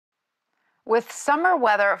With summer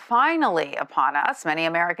weather finally upon us, many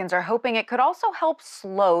Americans are hoping it could also help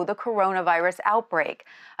slow the coronavirus outbreak.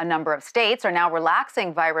 A number of states are now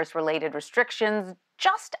relaxing virus-related restrictions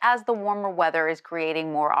just as the warmer weather is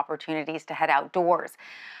creating more opportunities to head outdoors.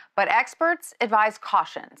 But experts advise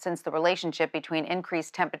caution since the relationship between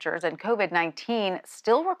increased temperatures and COVID-19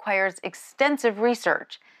 still requires extensive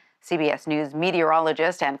research. CBS News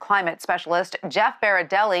meteorologist and climate specialist Jeff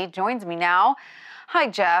Berardelli joins me now. Hi,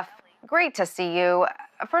 Jeff. Great to see you.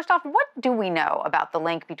 First off, what do we know about the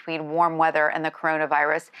link between warm weather and the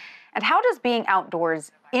coronavirus? And how does being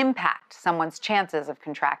outdoors impact someone's chances of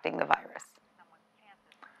contracting the virus?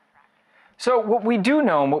 So what we do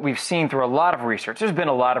know and what we've seen through a lot of research, there's been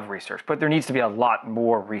a lot of research, but there needs to be a lot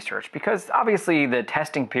more research because obviously the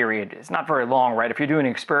testing period is not very long, right? If you're doing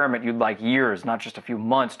an experiment, you'd like years, not just a few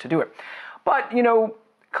months to do it. But,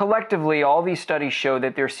 collectively, all these studies show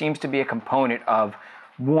that there seems to be a component of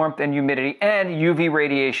warmth and humidity and UV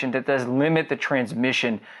radiation that does limit the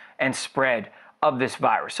transmission and spread of this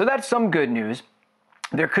virus. So that's some good news.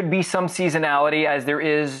 There could be some seasonality, as there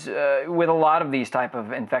is with a lot of these type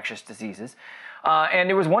of infectious diseases. And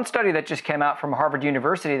there was one study that just came out from Harvard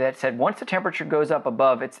University that said once the temperature goes up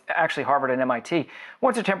above, it's actually Harvard and MIT,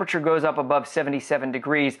 once the temperature goes up above 77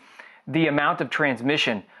 degrees, the amount of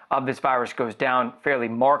transmission of this virus goes down fairly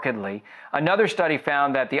markedly. Another study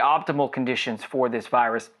found that the optimal conditions for this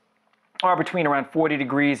virus are between around 40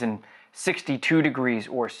 degrees and 62 degrees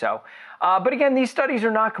or so. But again, these studies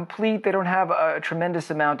are not complete. They don't have a tremendous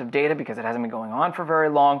amount of data because it hasn't been going on for very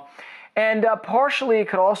long. And partially it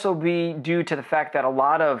could also be due to the fact that a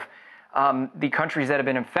lot of the countries that have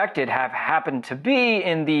been infected have happened to be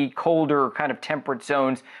in the colder kind of temperate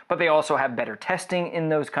zones, but they also have better testing in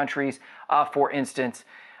those countries, for instance.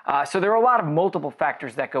 So there are a lot of multiple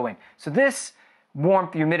factors that go in. So this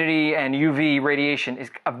warmth, humidity, and UV radiation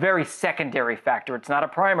is a very secondary factor. It's not a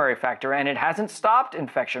primary factor, and it hasn't stopped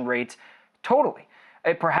infection rates totally.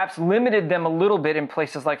 It perhaps limited them a little bit in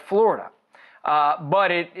places like Florida,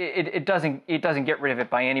 but it doesn't get rid of it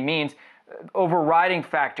by any means. Overriding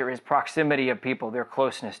factor is proximity of people, their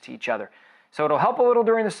closeness to each other. So it'll help a little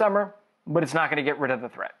during the summer, but it's not going to get rid of the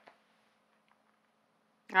threat.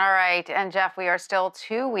 All right. And Jeff, we are still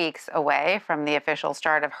 2 weeks away from the official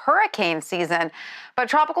start of hurricane season, but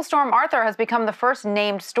Tropical Storm Arthur has become the first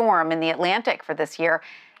named storm in the Atlantic for this year.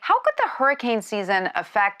 How could the hurricane season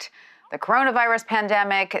affect the coronavirus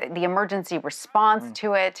pandemic, the emergency response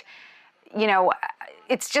to it?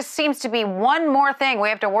 It just seems to be one more thing we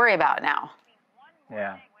have to worry about now.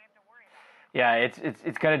 Yeah,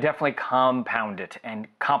 it's going to definitely compound it and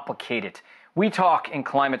complicate it. We talk in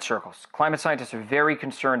climate circles. Climate scientists are very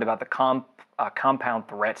concerned about the compound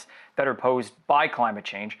threats that are posed by climate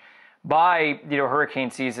change, by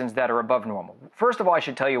hurricane seasons that are above normal. First of all, I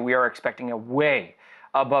should tell you we are expecting a way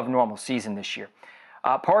above normal season this year,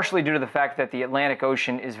 partially due to the fact that the Atlantic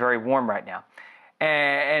Ocean is very warm right now,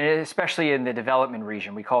 and especially in the development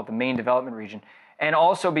region. We call it the main development region. And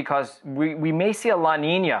also because we may see a La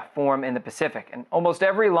Nina form in the Pacific, and almost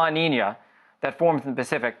every La Nina that forms in the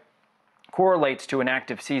Pacific correlates to an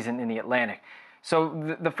active season in the Atlantic.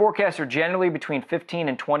 So the forecasts are generally between 15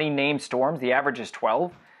 and 20 named storms. The average is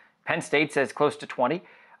 12. Penn State says close to 20.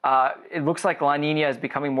 It looks like La Nina is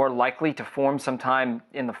becoming more likely to form sometime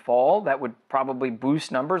in the fall. That would probably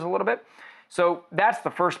boost numbers a little bit. So that's the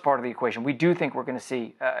first part of the equation. We do think we're going to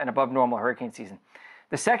see an above normal hurricane season.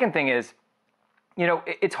 The second thing is,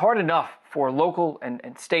 it's hard enough for local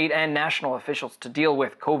and state and national officials to deal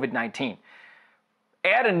with COVID-19.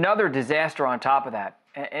 Add another disaster on top of that,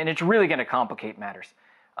 and it's really going to complicate matters.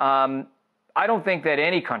 I don't think that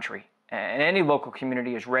any country and any local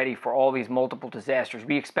community is ready for all these multiple disasters.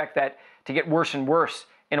 We expect that to get worse and worse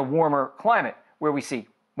in a warmer climate where we see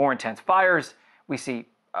more intense fires, we see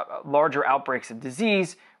larger outbreaks of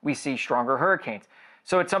disease, we see stronger hurricanes.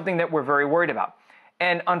 So it's something that we're very worried about.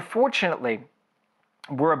 And unfortunately,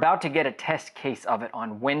 we're about to get a test case of it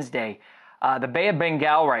on Wednesday. The Bay of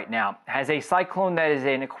Bengal right now has a cyclone that is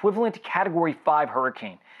an equivalent Category 5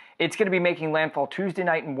 hurricane. It's going to be making landfall Tuesday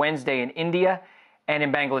night and Wednesday in India and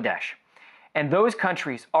in Bangladesh. And those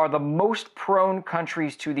countries are the most prone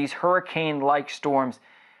countries to these hurricane-like storms,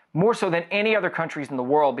 more so than any other countries in the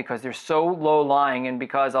world because they're so low-lying and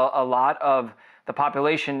because a lot of the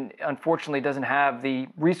population, unfortunately, doesn't have the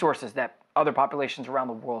resources that other populations around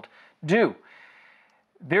the world do.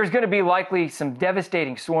 There's going to be likely some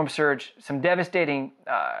devastating storm surge, some devastating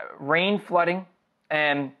rain flooding,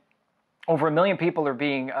 and over 1 million people are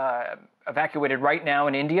being evacuated right now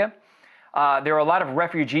in India. There are a lot of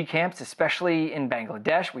refugee camps, especially in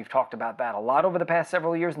Bangladesh. We've talked about that a lot over the past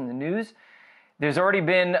several years in the news. There's already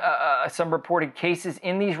been some reported cases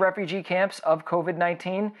in these refugee camps of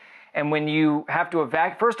COVID-19. And when you have to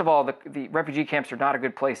evacuate, first of all, the refugee camps are not a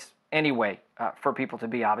good place anyway for people to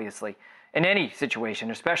be, obviously, in any situation,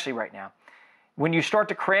 especially right now. When you start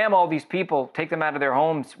to cram all these people, take them out of their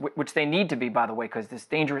homes, which they need to be, by the way, because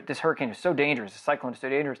this hurricane is so dangerous, this cyclone is so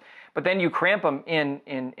dangerous, but then you cramp them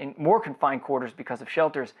in more confined quarters because of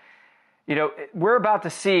shelters. You know, we're about to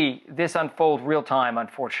see this unfold real time,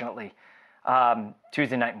 unfortunately,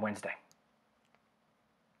 Tuesday night and Wednesday.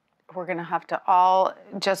 We're going to have to all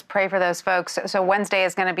just pray for those folks. So Wednesday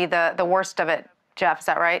is going to be the worst of it, Jeff, is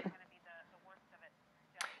that right?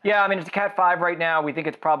 Yeah, I mean, it's a Cat 5 right now. We think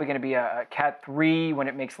it's probably going to be a Cat 3 when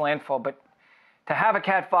it makes landfall. But to have a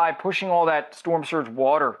Cat 5 pushing all that storm surge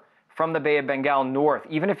water from the Bay of Bengal north,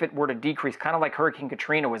 even if it were to decrease, kind of like Hurricane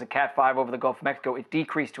Katrina was a Cat 5 over the Gulf of Mexico, it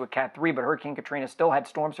decreased to a Cat 3, but Hurricane Katrina still had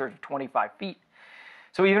storm surge of 25 feet.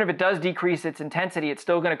 So even if it does decrease its intensity, it's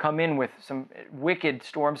still going to come in with some wicked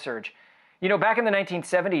storm surge. You know, back in the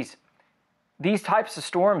 1970s, these types of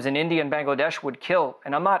storms in India and Bangladesh would kill,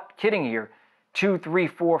 and I'm not kidding here, 2, 3,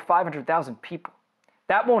 4, 500,000 people.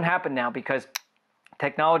 That won't happen now because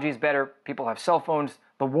technology is better. People have cell phones.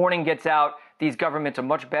 The warning gets out. These governments are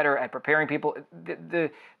much better at preparing people. The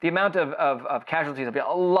amount of casualties will be a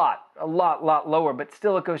lot lower, but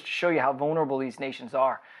still it goes to show you how vulnerable these nations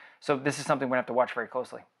are. So this is something we're going to have to watch very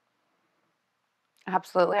closely.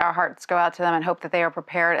 Absolutely. Our hearts go out to them and hope that they are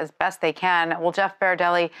prepared as best they can. Well, Jeff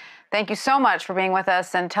Berardelli, thank you so much for being with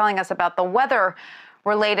us and telling us about the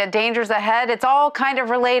weather-related dangers ahead. It's all kind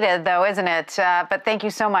of related, though, isn't it? But thank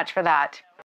you so much for that.